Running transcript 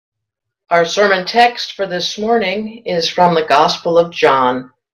Our sermon text for this morning is from the Gospel of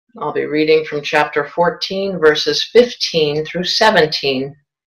John. I'll be reading from chapter 14, verses 15 through 17.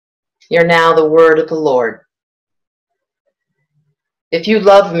 Hear now the word of the Lord. If you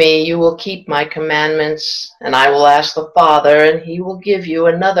love me, you will keep my commandments, and I will ask the Father, and he will give you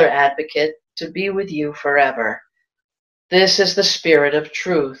another advocate to be with you forever. This is the Spirit of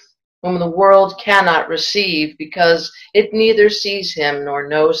truth, whom the world cannot receive because it neither sees him nor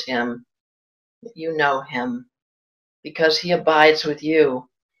knows him. You know him, because he abides with you,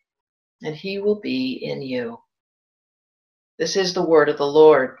 and he will be in you. This is the word of the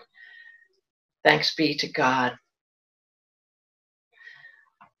Lord. Thanks be to God.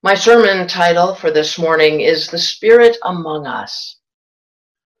 My sermon title for this morning is The Spirit Among Us.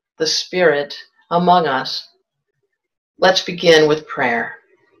 The Spirit Among Us. Let's begin with prayer.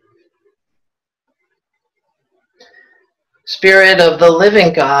 Spirit of the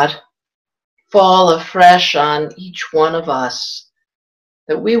living God, fall afresh on each one of us,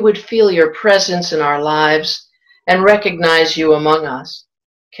 that we would feel your presence in our lives and recognize you among us,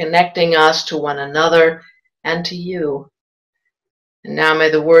 connecting us to one another and to you. And now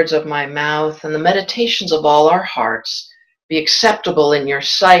may the words of my mouth and the meditations of all our hearts be acceptable in your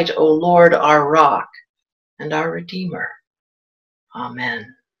sight, O Lord, our rock and our Redeemer.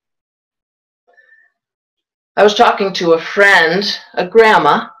 Amen. I was talking to a friend, a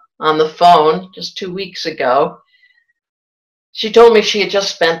grandma, on the phone just 2 weeks ago. She told me she had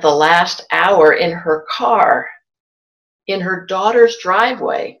just spent the last hour in her car, in her daughter's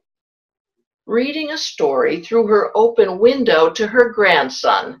driveway, reading a story through her open window to her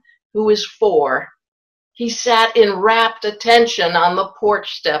grandson, who is 4. He sat in rapt attention on the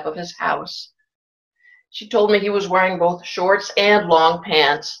porch step of his house. She told me he was wearing both shorts and long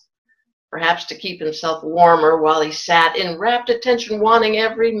pants, perhaps to keep himself warmer while he sat in rapt attention, wanting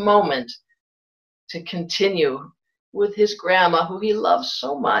every moment to continue with his grandma, who he loves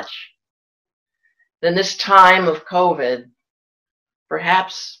so much. In this time of COVID,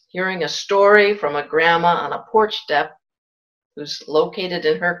 perhaps hearing a story from a grandma on a porch step who's located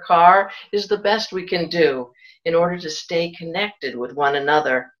in her car is the best we can do in order to stay connected with one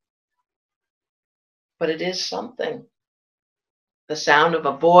another. But it is something. The sound of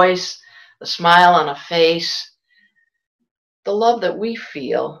a voice, the smile on a face, the love that we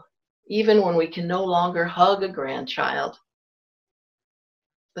feel, even when we can no longer hug a grandchild.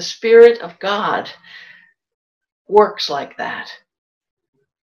 The Spirit of God works like that.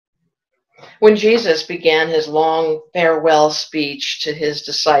 When Jesus began his long farewell speech to his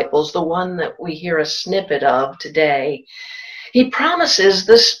disciples, the one that we hear a snippet of today, he promises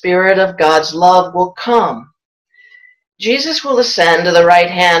the Spirit of God's love will come. Jesus will ascend to the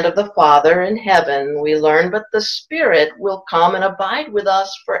right hand of the Father in heaven, we learn, but the Spirit will come and abide with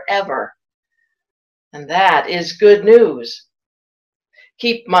us forever. And that is good news.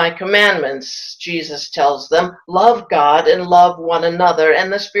 Keep my commandments, Jesus tells them. Love God and love one another,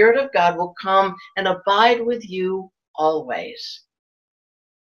 and the Spirit of God will come and abide with you always.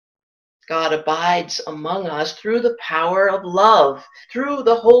 God abides among us through the power of love, through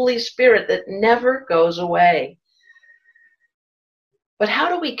the Holy Spirit that never goes away. But how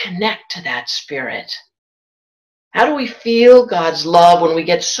do we connect to that Spirit? How do we feel God's love when we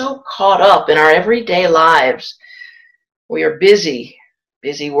get so caught up in our everyday lives? We are busy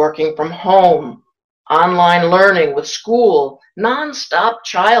working from home, online learning with school, nonstop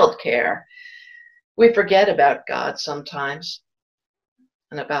childcare. We forget about God sometimes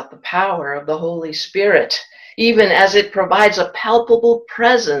and about the power of the Holy Spirit, even as it provides a palpable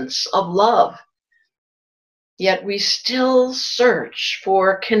presence of love. Yet we still search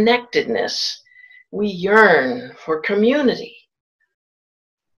for connectedness. We yearn for community.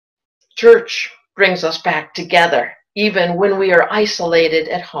 Church brings us back together, even when we are isolated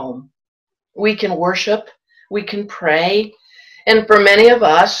at home. We can worship, we can pray, and for many of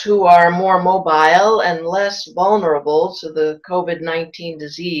us who are more mobile and less vulnerable to the COVID-19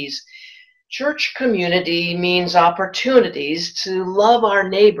 disease, church community means opportunities to love our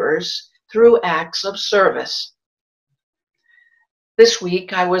neighbors through acts of service. This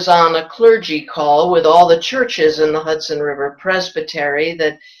week, I was on a clergy call with all the churches in the Hudson River Presbytery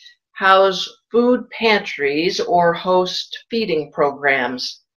that house food pantries or host feeding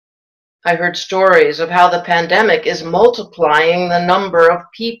programs. I heard stories of how the pandemic is multiplying the number of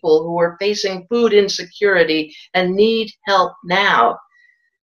people who are facing food insecurity and need help now.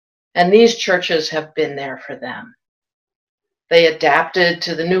 And these churches have been there for them. They adapted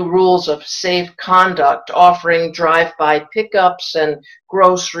to the new rules of safe conduct, offering drive-by pickups and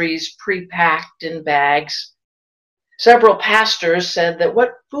groceries pre-packed in bags. Several pastors said that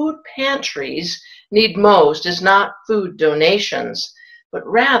what food pantries need most is not food donations, but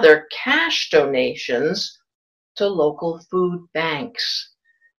rather cash donations to local food banks.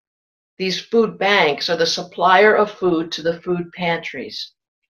 These food banks are the supplier of food to the food pantries.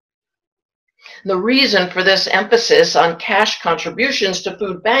 The reason for this emphasis on cash contributions to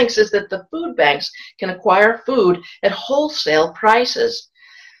food banks is that the food banks can acquire food at wholesale prices.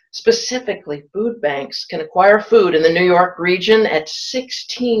 Specifically, food banks can acquire food in the New York region at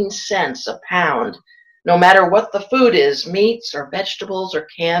 16 cents a pound, no matter what the food is, meats or vegetables or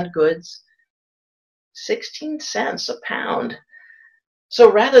canned goods. 16 cents a pound. So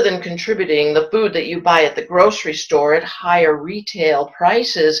rather than contributing the food that you buy at the grocery store at higher retail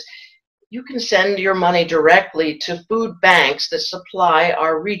prices, you can send your money directly to food banks that supply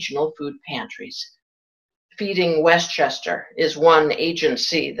our regional food pantries. Feeding Westchester is one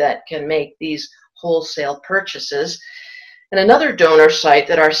agency that can make these wholesale purchases. And another donor site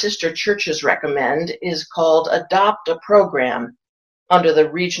that our sister churches recommend is called Adopt a Program under the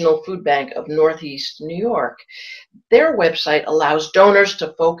Regional Food Bank of Northeast New York. Their website allows donors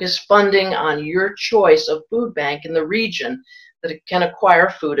to focus funding on your choice of food bank in the region that can acquire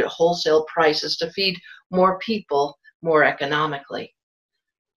food at wholesale prices to feed more people more economically.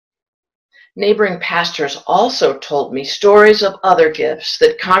 Neighboring pastors also told me stories of other gifts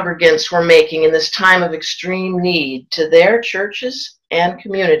that congregants were making in this time of extreme need to their churches and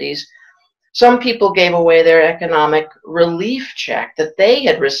communities. Some people gave away their economic relief check that they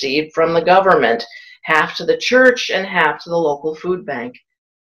had received from the government, half to the church and half to the local food bank.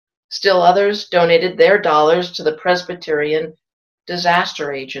 Still others donated their dollars to the Presbyterian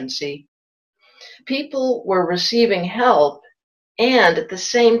Disaster Agency. People were receiving help, and at the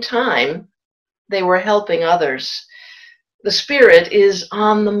same time, they were helping others. The Spirit is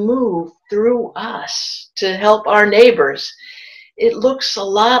on the move through us to help our neighbors. It looks a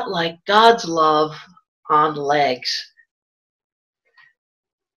lot like God's love on legs.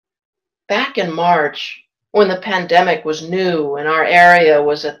 Back in March, when the pandemic was new and our area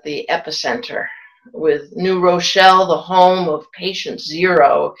was at the epicenter, with New Rochelle the home of patient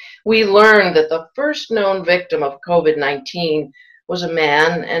zero, we learned that the first known victim of COVID-19 was a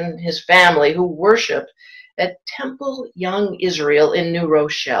man and his family who worshiped at Temple Young Israel in New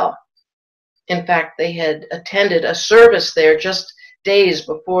Rochelle. In fact, they had attended a service there just days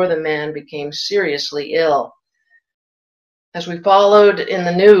before the man became seriously ill. As we followed in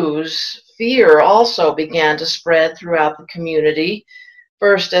the news, fear also began to spread throughout the community,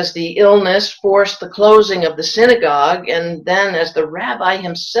 first as the illness forced the closing of the synagogue, and then as the rabbi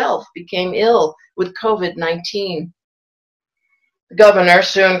himself became ill with COVID-19. The governor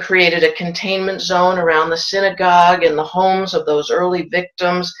soon created a containment zone around the synagogue and the homes of those early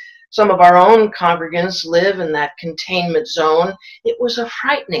victims. Some of our own congregants live in that containment zone. It was a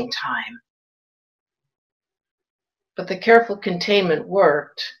frightening time. But the careful containment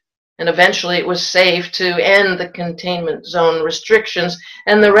worked, and eventually it was safe to end the containment zone restrictions,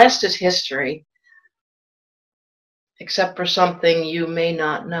 and the rest is history, except for something you may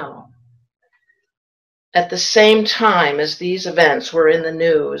not know. At the same time as these events were in the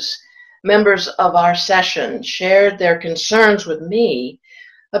news, members of our session shared their concerns with me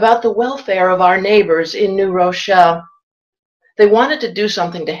about the welfare of our neighbors in New Rochelle. They wanted to do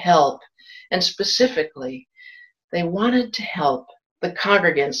something to help, and specifically, they wanted to help the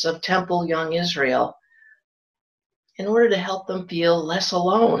congregants of Temple Young Israel in order to help them feel less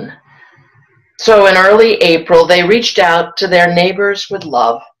alone. So in early April, they reached out to their neighbors with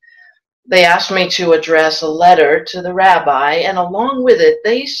love. They asked me to address a letter to the rabbi, and along with it,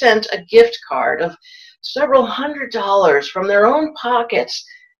 they sent a gift card of several $100s from their own pockets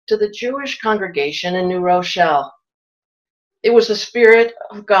to the Jewish congregation in New Rochelle. It was the Spirit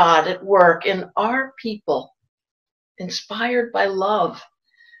of God at work in our people, inspired by love.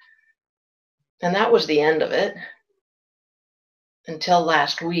 And that was the end of it, until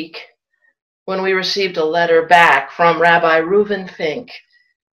last week, when we received a letter back from Rabbi Reuven Fink.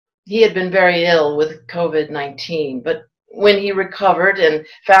 He had been very ill with COVID-19, but when he recovered and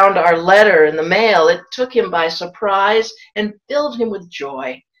found our letter in the mail, it took him by surprise and filled him with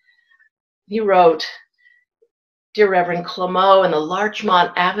joy. He wrote, "Dear Reverend Clemot in the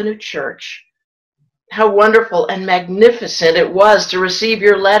Larchmont Avenue Church, how wonderful and magnificent it was to receive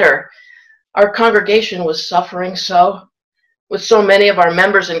your letter. Our congregation was suffering so, with so many of our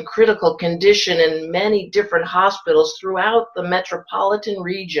members in critical condition in many different hospitals throughout the metropolitan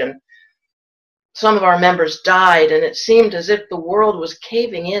region. Some of our members died, and it seemed as if the world was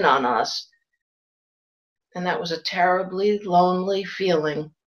caving in on us. And that was a terribly lonely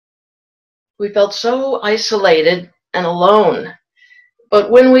feeling. We felt so isolated and alone. But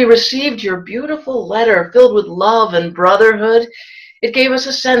when we received your beautiful letter filled with love and brotherhood, it gave us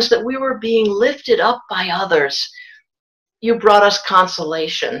a sense that we were being lifted up by others. You brought us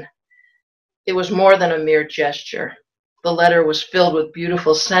consolation. It was more than a mere gesture. The letter was filled with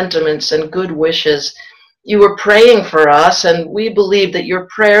beautiful sentiments and good wishes. You were praying for us, and we believed that your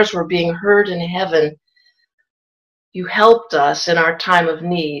prayers were being heard in heaven. You helped us in our time of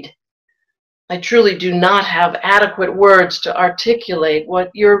need. I truly do not have adequate words to articulate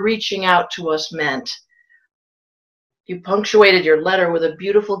what your reaching out to us meant. You punctuated your letter with a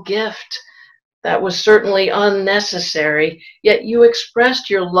beautiful gift. That was certainly unnecessary, yet you expressed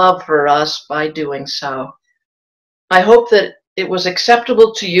your love for us by doing so. I hope that it was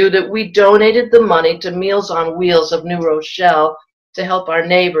acceptable to you that we donated the money to Meals on Wheels of New Rochelle to help our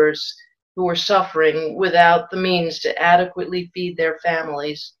neighbors who were suffering without the means to adequately feed their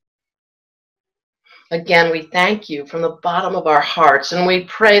families. Again, we thank you from the bottom of our hearts, and we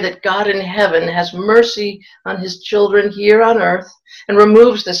pray that God in heaven has mercy on his children here on earth and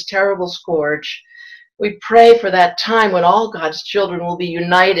removes this terrible scourge. We pray for that time when all God's children will be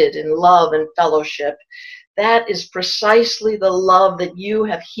united in love and fellowship. That is precisely the love that you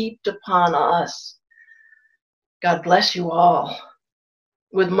have heaped upon us. God bless you all.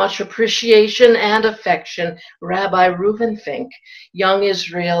 With much appreciation and affection, Rabbi Reuven Fink, Young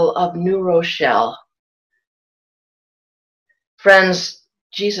Israel of New Rochelle. Friends,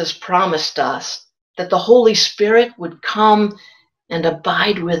 Jesus promised us that the Holy Spirit would come and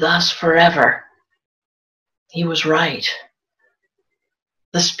abide with us forever. He was right.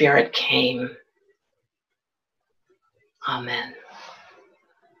 The Spirit came. Amen.